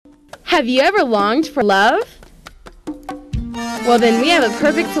Have you ever longed for love? Well, then we have a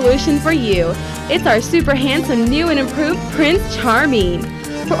perfect solution for you. It's our super handsome, new and improved Prince Charming.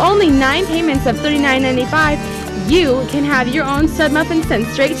 For only 9 payments of $39.95, you can have your own stud muffin sent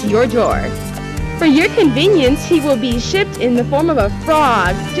straight to your door. For your convenience, he will be shipped in the form of a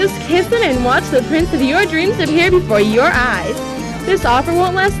frog. Just kiss him and watch the prince of your dreams appear before your eyes. This offer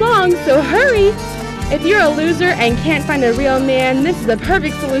won't last long, so hurry! If you're a loser and can't find a real man, this is the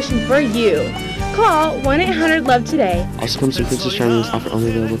perfect solution for you. Call 1-800-LOVE today. Also comes from Princess Charming's offer only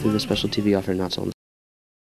available through the special TV offer, not sold.